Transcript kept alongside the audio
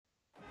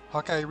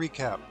Hawkeye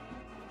Recap.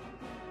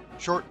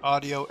 Short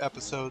audio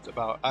episodes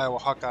about Iowa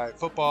Hawkeye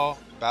football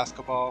and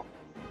basketball,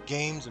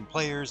 games and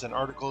players and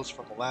articles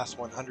from the last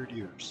 100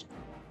 years.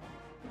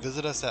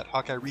 Visit us at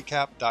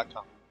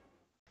HawkeyeRecap.com.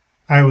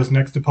 Iowa's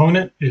next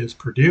opponent is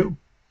Purdue.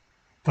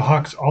 The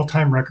Hawks'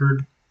 all-time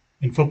record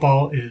in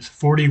football is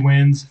 40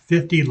 wins,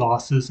 50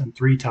 losses, and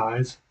 3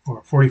 ties, for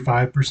a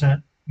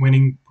 45%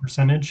 winning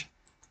percentage.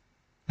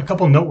 A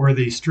couple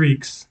noteworthy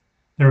streaks.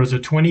 There was a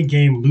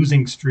 20-game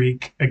losing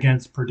streak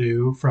against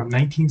Purdue from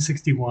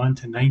 1961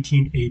 to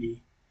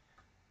 1980,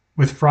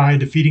 with Fry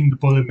defeating the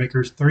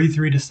Boilermakers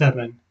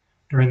 33-7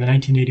 during the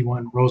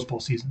 1981 Rose Bowl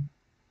season.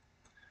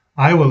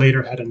 Iowa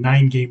later had a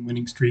 9-game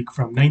winning streak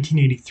from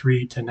 1983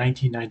 to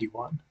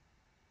 1991.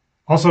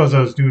 Also, as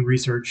I was doing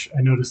research,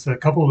 I noticed that a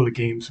couple of the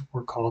games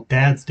were called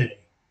Dad's Day.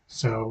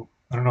 So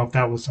I don't know if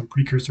that was some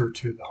precursor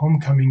to the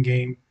homecoming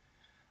game,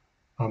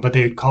 but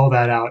they'd call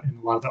that out in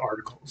a lot of the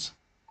articles.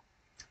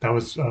 That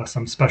was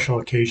some special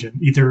occasion,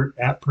 either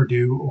at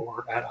Purdue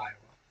or at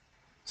Iowa.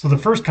 So the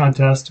first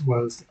contest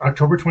was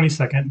October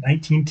 22nd,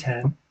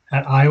 1910,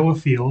 at Iowa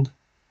Field,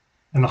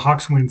 and the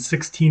Hawks win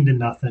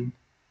 16-0.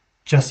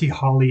 Jesse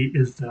Hawley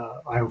is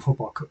the Iowa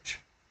football coach.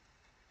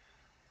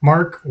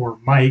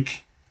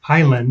 Mike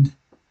Highland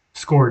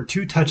scored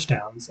 2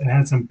 touchdowns and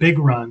had some big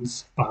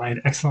runs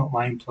behind excellent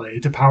line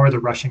play to power the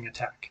rushing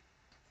attack.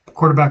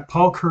 Quarterback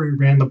Paul Curry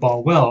ran the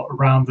ball well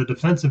around the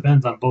defensive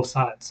ends on both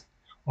sides,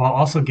 while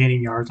also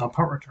gaining yards on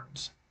punt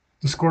returns.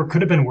 The score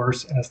could have been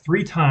worse, as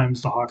 3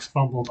 times the Hawks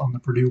fumbled on the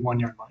Purdue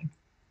 1-yard line.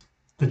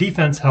 The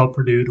defense held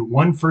Purdue to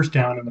 1 first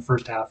down in the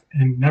first half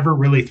and never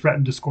really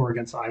threatened to score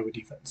against the Iowa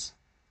defense.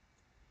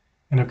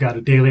 And I've got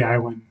a Daily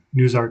Iowan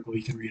news article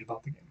you can read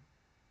about the game.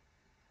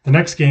 The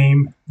next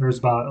game, there was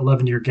about an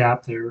 11-year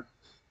gap there.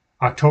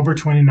 October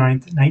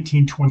 29th,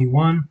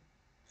 1921.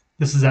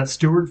 This is at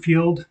Stewart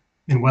Field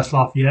in West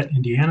Lafayette,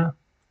 Indiana.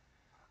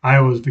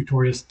 Iowa was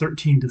victorious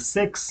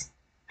 13-6.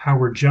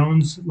 Howard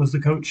Jones was the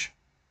coach.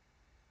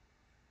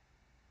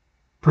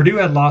 Purdue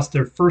had lost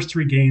their first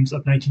 3 games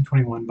of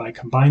 1921 by a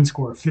combined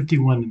score of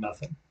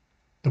 51-0.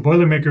 The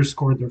Boilermakers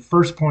scored their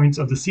first points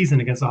of the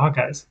season against the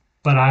Hawkeyes,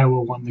 but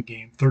Iowa won the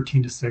game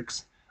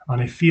 13-6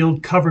 on a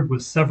field covered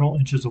with several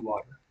inches of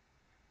water.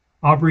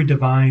 Aubrey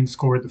Devine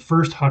scored the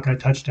first Hawkeye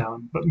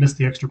touchdown, but missed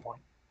the extra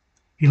point.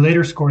 He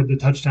later scored the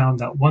touchdown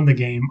that won the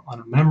game on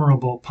a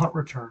memorable punt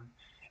return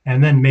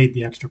and then made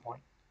the extra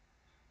point.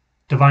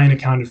 Devine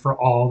accounted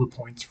for all the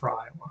points for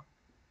Iowa.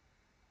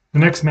 The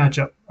next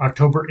matchup,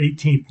 October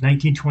 18th,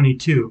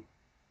 1922.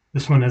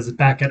 This one is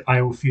back at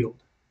Iowa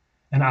Field,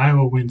 and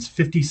Iowa wins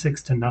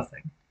 56-0,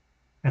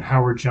 and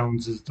Howard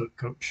Jones is the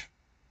coach.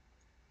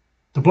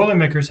 The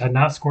Boilermakers had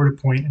not scored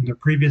a point in their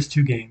previous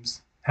 2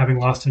 games, having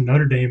lost to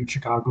Notre Dame and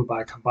Chicago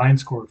by a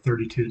combined score of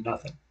 32-0.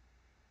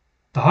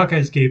 The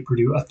Hawkeyes gave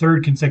Purdue a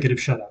 3rd consecutive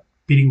shutout,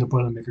 beating the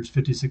Boilermakers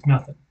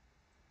 56-0.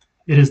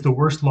 It is the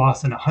worst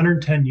loss in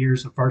 110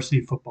 years of varsity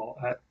football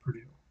at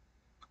Purdue.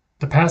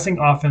 The passing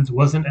offense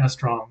wasn't as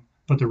strong,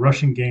 but the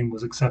rushing game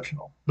was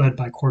exceptional, led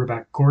by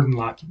quarterback Gordon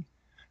Lockey,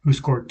 who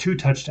scored 2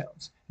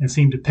 touchdowns and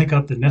seemed to pick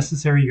up the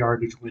necessary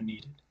yardage when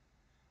needed.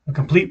 A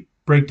complete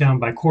breakdown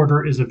by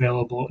quarter is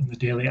available in the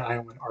Daily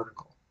Iowan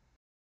article.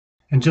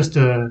 And just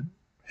a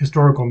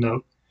historical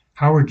note,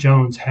 Howard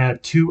Jones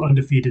had 2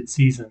 undefeated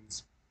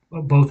seasons,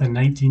 both in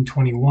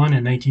 1921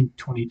 and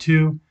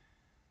 1922.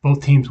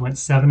 Both teams went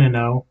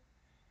 7-0,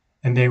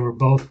 and they were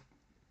both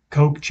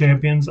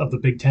co-champions of the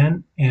Big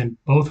Ten, and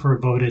both were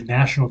voted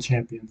national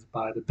champions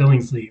by the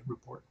Billingsley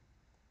Report.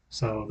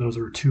 So those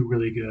were 2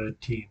 really good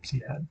teams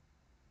he had.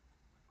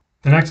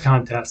 The next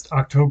contest,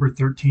 October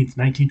 13th,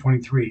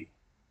 1923,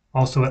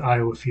 also at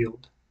Iowa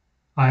Field.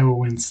 Iowa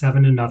wins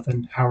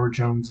 7-0. Howard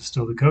Jones is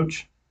still the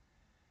coach.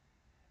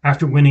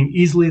 After winning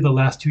easily the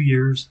last 2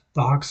 years,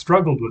 the Hawks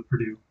struggled with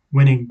Purdue,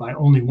 winning by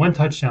only 1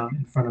 touchdown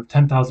in front of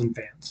 10,000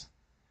 fans.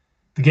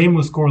 The game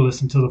was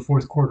scoreless until the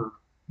 4th quarter,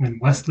 when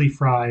Wesley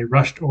Fry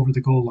rushed over the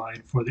goal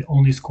line for the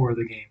only score of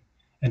the game,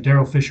 and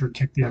Darrell Fisher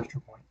kicked the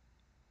extra point.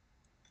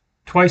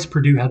 Twice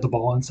Purdue had the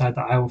ball inside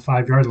the Iowa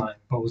 5-yard line,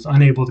 but was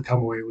unable to come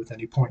away with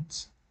any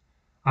points.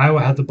 Iowa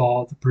had the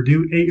ball at the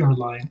Purdue 8-yard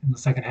line in the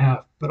second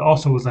half, but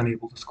also was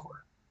unable to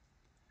score.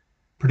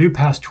 Purdue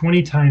passed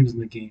 20 times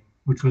in the game,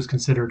 which was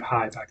considered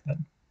high back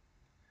then.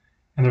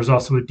 And there's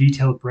also a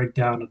detailed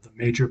breakdown of the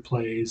major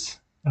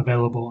plays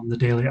available in the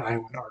Daily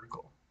Iowan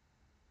article.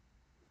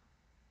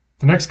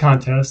 The next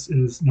contest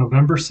is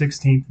November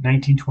 16th,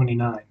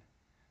 1929.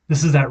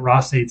 This is at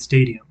Ross-Ade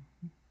Stadium,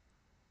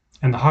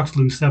 and the Hawks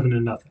lose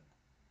 7-0.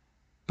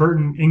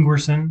 Burton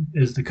Ingwerson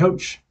is the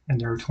coach, and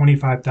there are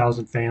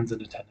 25,000 fans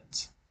in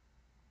attendance.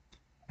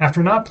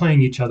 After not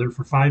playing each other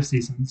for 5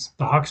 seasons,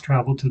 the Hawks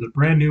traveled to the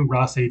brand new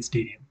Ross-Ade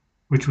Stadium,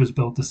 which was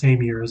built the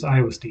same year as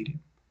Iowa Stadium.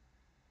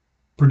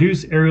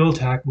 Purdue's aerial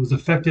attack was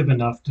effective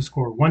enough to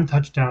score 1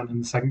 touchdown in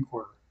the second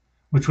quarter,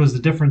 which was the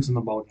difference in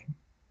the ballgame.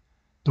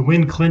 The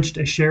win clinched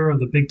a share of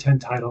the Big Ten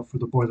title for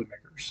the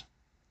Boilermakers.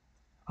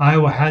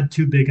 Iowa had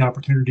 2 big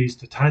opportunities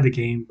to tie the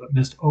game, but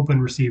missed open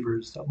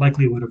receivers that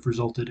likely would have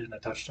resulted in a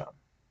touchdown.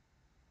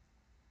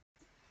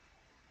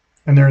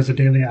 And there is a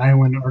Daily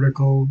Iowan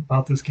article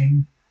about this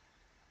game.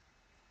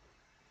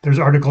 There's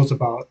articles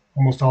about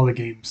almost all the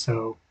games,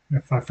 so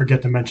if I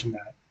forget to mention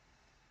that,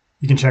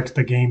 you can check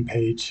the game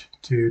page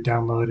to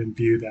download and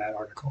view that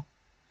article.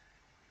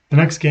 The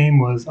next game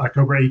was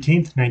October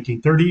 18th,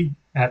 1930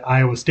 at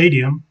Iowa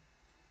Stadium,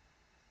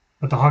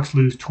 but the Hawks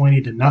lose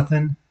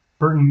 20-0.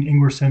 Burton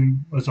Ingerson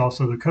was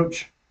also the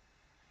coach.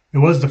 It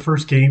was the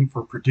first game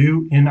for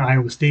Purdue in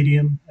Iowa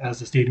Stadium, as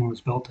the stadium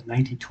was built in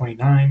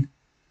 1929,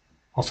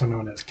 also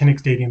known as Kinnick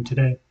Stadium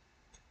today.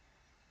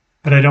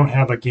 But I don't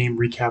have a game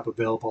recap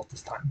available at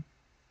this time.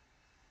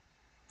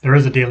 There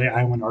is a Daily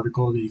Iowan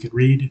article that you could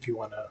read if you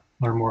want to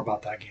learn more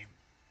about that game.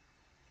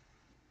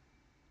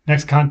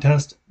 Next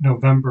contest,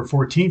 November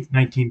 14th,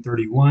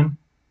 1931.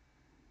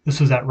 This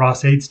was at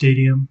Ross-Ade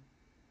Stadium.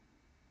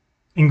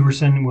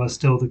 Ingerson was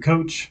still the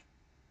coach.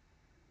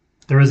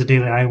 There is a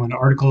Daily Iowan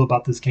article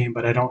about this game,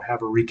 but I don't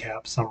have a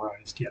recap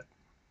summarized yet.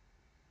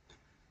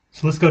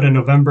 So let's go to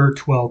November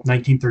 12th,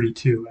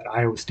 1932 at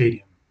Iowa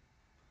Stadium.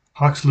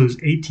 Hawks lose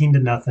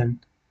 18-0.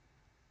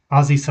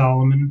 Ozzie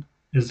Solomon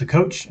is the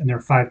coach, and there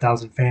are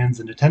 5,000 fans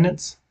in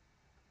attendance.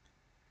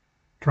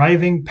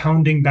 Driving,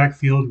 pounding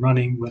backfield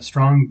running with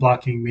strong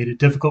blocking made it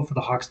difficult for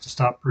the Hawks to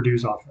stop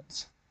Purdue's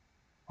offense.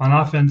 On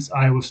offense,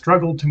 Iowa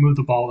struggled to move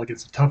the ball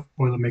against a tough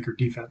Boilermaker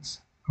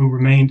defense, who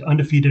remained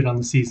undefeated on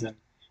the season,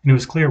 and it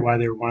was clear why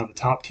they were one of the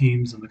top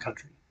teams in the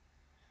country.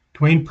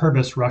 Dwayne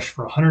Purvis rushed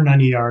for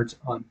 190 yards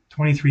on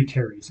 23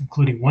 carries,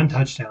 including one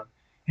touchdown,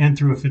 and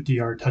threw a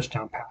 50-yard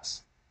touchdown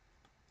pass.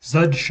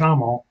 Zud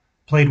Schamal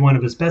played one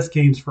of his best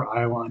games for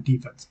Iowa on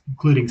defense,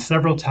 including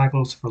several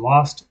tackles for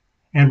loss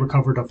and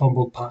recovered a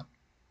fumbled punt.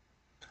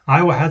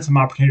 Iowa had some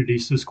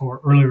opportunities to score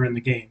earlier in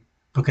the game,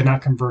 but could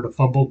not convert a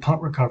fumbled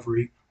punt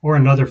recovery or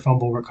another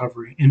fumble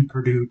recovery in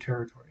Purdue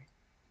territory.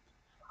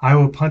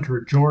 Iowa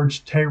punter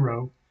George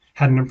Tayrow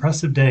had an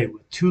impressive day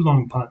with two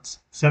long punts,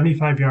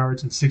 75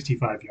 yards and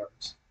 65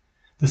 yards.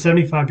 The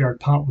 75-yard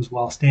punt was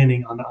while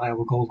standing on the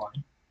Iowa goal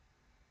line.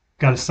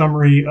 Got a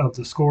summary of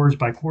the scores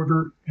by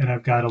quarter, and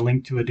I've got a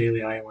link to a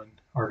Daily Iowan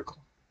article.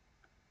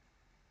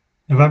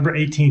 November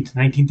 18th,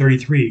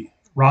 1933,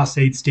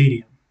 Ross-Ade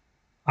Stadium.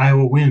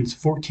 Iowa wins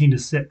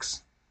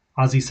 14-6.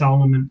 Ozzie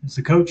Solomon is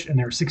the coach, and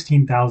there are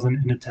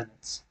 16,000 in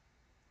attendance.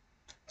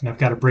 And I've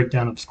got a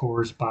breakdown of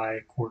scores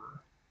by quarter.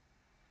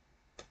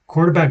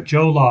 Quarterback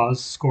Joe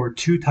Laws scored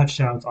 2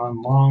 touchdowns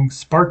on long,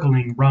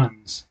 sparkling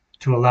runs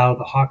to allow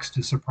the Hawks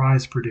to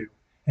surprise Purdue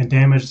and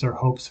damage their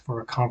hopes for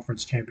a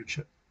conference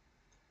championship.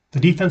 The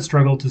defense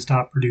struggled to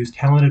stop Purdue's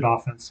talented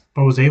offense,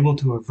 but was able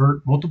to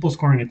avert multiple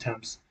scoring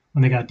attempts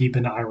when they got deep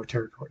into Iowa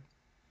territory.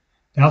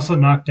 They also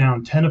knocked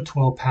down 10 of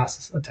 12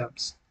 pass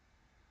attempts.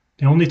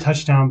 The only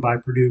touchdown by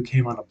Purdue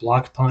came on a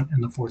blocked punt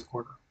in the fourth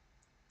quarter.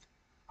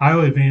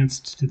 Iowa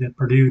advanced to the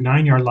Purdue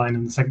 9-yard line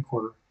in the second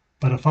quarter,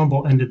 but a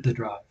fumble ended the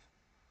drive.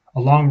 A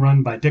long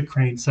run by Dick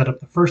Crane set up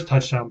the first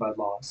touchdown by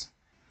Laws.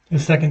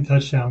 His second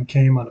touchdown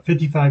came on a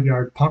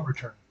 55-yard punt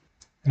return,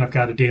 and I've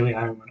got a Daily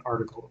Iowan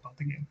article about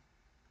the game.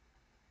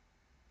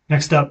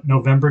 Next up,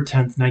 November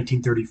 10th,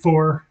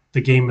 1934.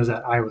 The game is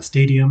at Iowa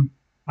Stadium.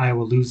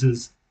 Iowa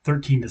loses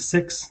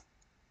 13-6.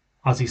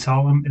 Ozzie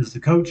Solomon is the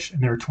coach,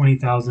 and there are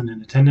 20,000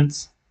 in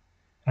attendance.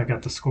 I've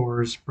got the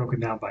scores broken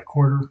down by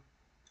quarter.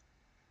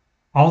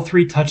 All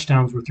 3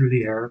 touchdowns were through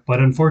the air, but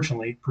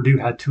unfortunately, Purdue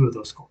had 2 of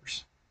those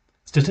scores.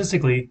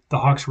 Statistically, the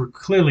Hawks were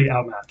clearly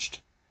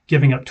outmatched,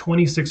 giving up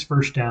 26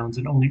 first downs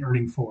and only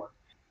earning 4,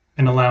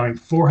 and allowing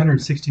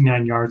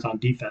 469 yards on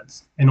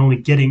defense and only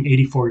getting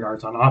 84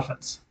 yards on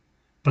offense.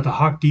 But the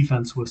Hawk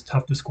defense was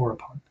tough to score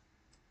upon.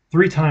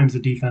 3 times the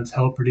defense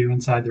held Purdue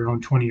inside their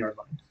own 20-yard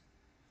line.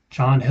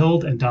 John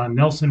Hild and Don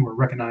Nelson were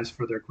recognized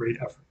for their great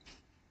effort.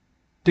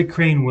 Dick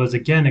Crane was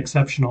again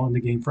exceptional in the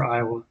game for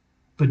Iowa,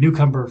 but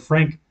newcomer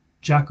Frank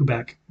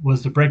Jakubek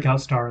was the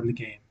breakout star in the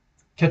game,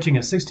 catching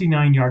a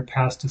 69-yard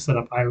pass to set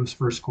up Iowa's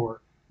first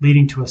score,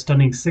 leading to a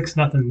stunning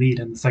 6-0 lead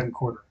in the second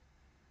quarter.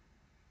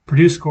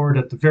 Purdue scored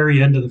at the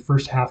very end of the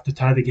first half to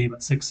tie the game at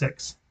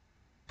 6-6.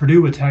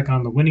 Purdue would tack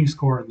on the winning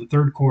score in the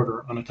third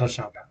quarter on a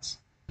touchdown pass.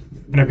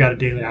 And I've got a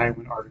Daily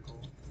Iowan article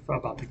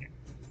about the game.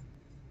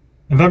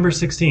 November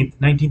 16th,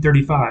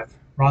 1935,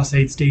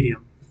 Ross-Ade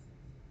Stadium.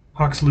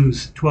 Hawks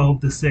lose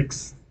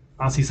 12-6.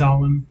 Ozzie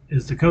Solomon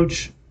is the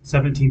coach.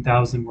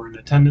 17,000 were in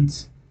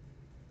attendance.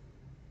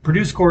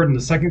 Purdue scored in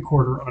the second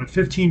quarter on a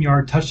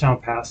 15-yard touchdown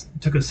pass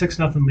and took a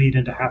 6-0 lead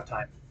into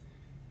halftime,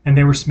 and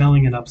they were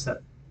smelling an upset.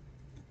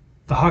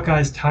 The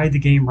Hawkeyes tied the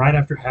game right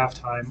after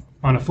halftime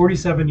on a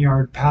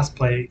 47-yard pass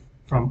play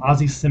from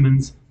Ozzie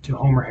Simmons to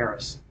Homer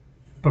Harris.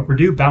 But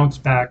Purdue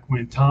bounced back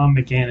when Tom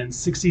McGannon's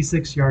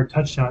 66-yard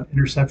touchdown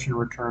interception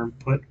return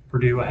put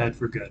Purdue ahead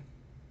for good.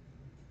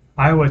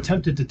 Iowa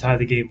attempted to tie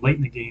the game late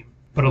in the game,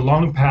 but a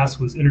long pass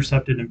was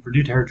intercepted in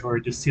Purdue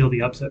territory to seal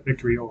the upset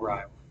victory over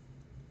Iowa.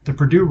 The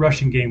Purdue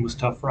rushing game was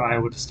tough for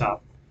Iowa to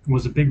stop and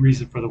was a big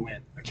reason for the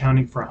win,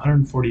 accounting for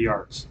 140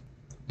 yards.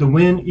 The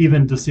win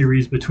evened the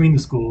series between the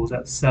schools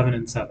at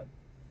 7-7.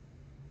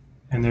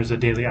 And there's a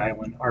Daily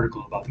Iowan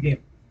article about the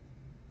game.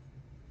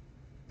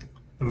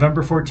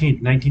 November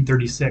 14th,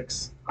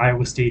 1936,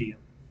 Iowa Stadium.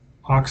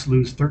 Hawks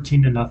lose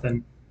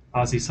 13-0.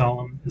 Ozzie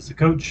Solemn is the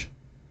coach.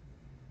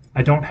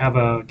 I don't have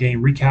a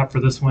game recap for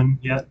this one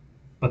yet,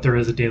 but there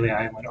is a Daily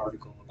Iowan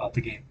article about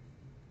the game.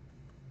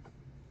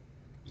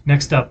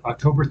 Next up,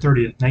 October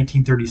 30th,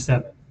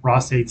 1937,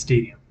 Ross-Ade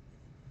Stadium.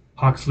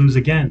 Hawks lose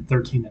again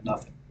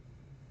 13-0.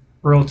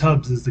 Earl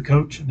Tubbs is the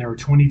coach, and there were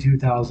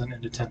 22,000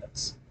 in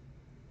attendance.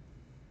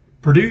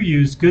 Purdue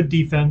used good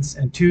defense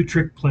and 2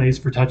 trick plays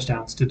for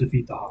touchdowns to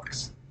defeat the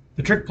Hawks.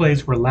 The trick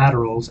plays were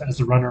laterals as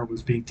the runner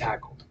was being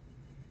tackled.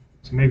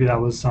 So maybe that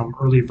was some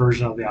early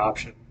version of the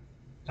option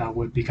that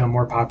would become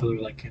more popular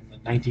like in the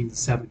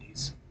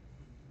 1970s.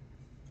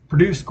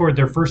 Purdue scored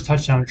their first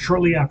touchdown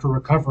shortly after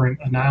recovering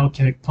a Niall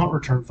Kinnick punt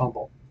return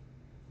fumble.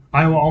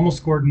 Iowa almost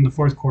scored in the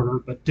fourth quarter,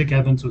 but Dick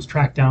Evans was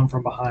tracked down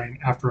from behind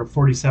after a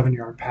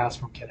 47-yard pass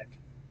from Kinnick.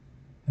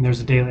 And there's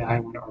a Daily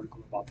Iowan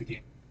article about the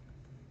game.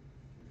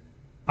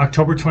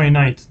 October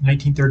 29th,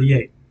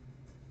 1938,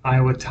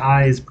 Iowa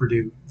ties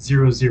Purdue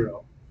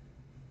 0-0.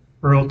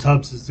 Earl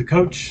Tubbs is the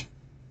coach,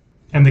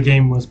 and the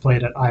game was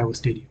played at Iowa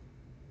Stadium.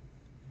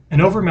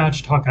 An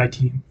overmatched Hawkeye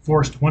team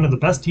forced one of the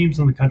best teams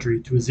in the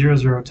country to a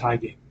 0-0 tie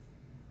game.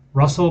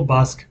 Russell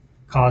Busk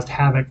caused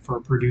havoc for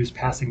Purdue's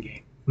passing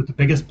game, with the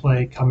biggest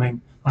play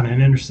coming on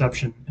an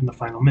interception in the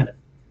final minute.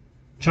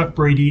 Chuck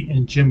Brady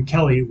and Jim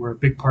Kelly were a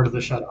big part of the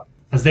shutout,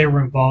 as they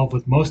were involved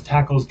with most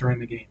tackles during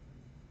the game.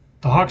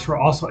 The Hawks were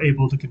also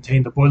able to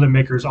contain the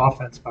Boilermakers'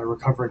 offense by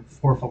recovering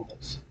 4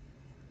 fumbles.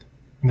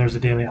 And there's a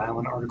Daily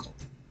Iowan article.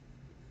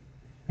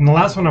 And the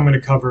last one I'm going to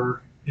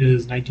cover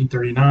is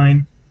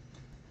 1939.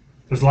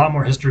 There's a lot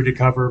more history to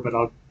cover, but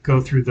I'll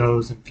go through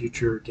those in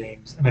future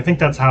games. And I think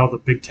that's how the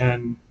Big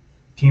Ten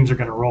teams are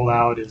going to roll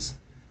out is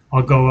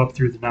I'll go up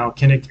through the Niall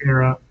Kinnick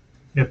era,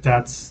 if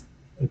that's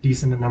a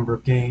decent number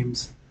of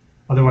games.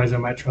 Otherwise, I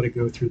might try to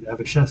go through the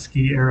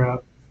Evashevsky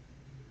era,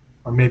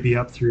 or maybe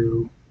up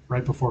through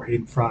right before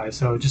Hayden Fry.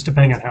 So just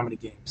depending on how many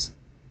games.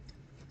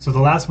 So the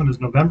last one is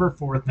November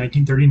 4th,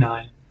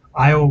 1939.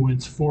 Iowa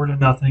wins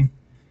 4-0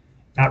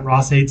 at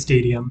Ross-Ade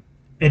Stadium.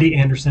 Eddie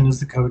Anderson is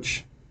the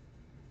coach.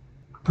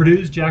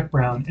 Purdue's Jack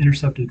Brown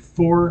intercepted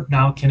 4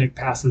 Niall Kinnick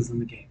passes in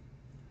the game.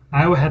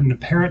 Iowa had an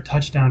apparent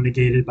touchdown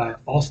negated by a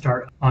false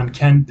start on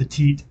Ken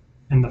Petit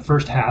in the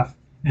first half,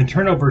 and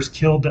turnovers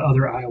killed the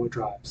other Iowa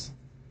drives.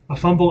 A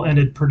fumble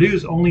ended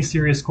Purdue's only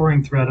serious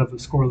scoring threat of a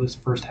scoreless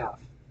first half.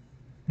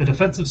 The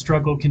defensive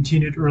struggle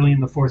continued early in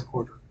the fourth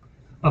quarter.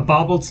 A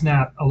bobbled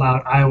snap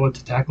allowed Iowa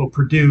to tackle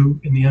Purdue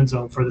in the end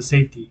zone for the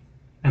safety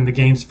and the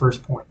game's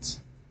first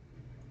points.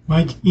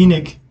 Mike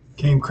Enoch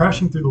came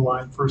crashing through the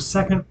line for a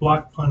second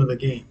blocked punt of the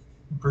game,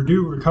 and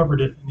Purdue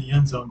recovered it in the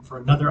end zone for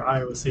another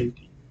Iowa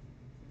safety.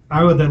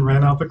 Iowa then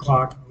ran out the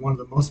clock on one of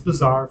the most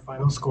bizarre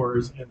final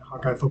scores in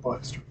Hawkeye football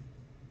history.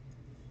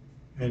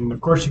 And of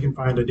course, you can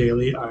find a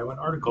Daily Iowan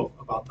article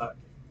about that.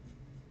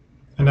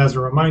 And as a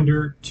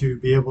reminder, to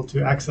be able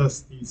to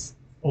access these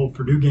old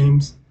Purdue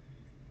games,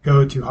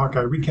 go to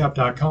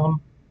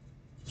HawkeyeRecap.com,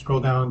 scroll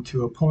down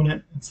to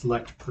Opponent and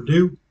select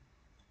Purdue,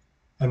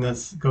 and then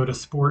go to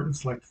Sport and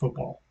select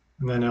Football.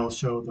 And then it'll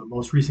show the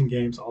most recent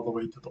games all the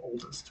way to the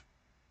oldest.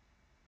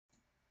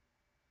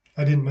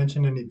 I didn't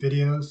mention any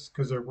videos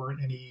because there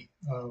weren't any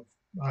of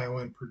Iowa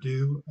and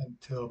Purdue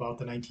until about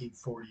the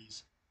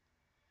 1940s.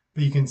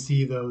 But you can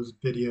see those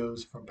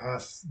videos from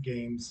past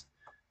games.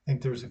 I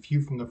think there's a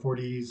few from the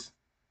 40s, a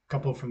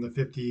couple from the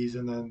 50s,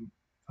 and then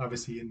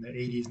obviously in the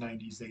 80s,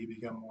 90s, they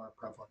become more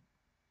prevalent.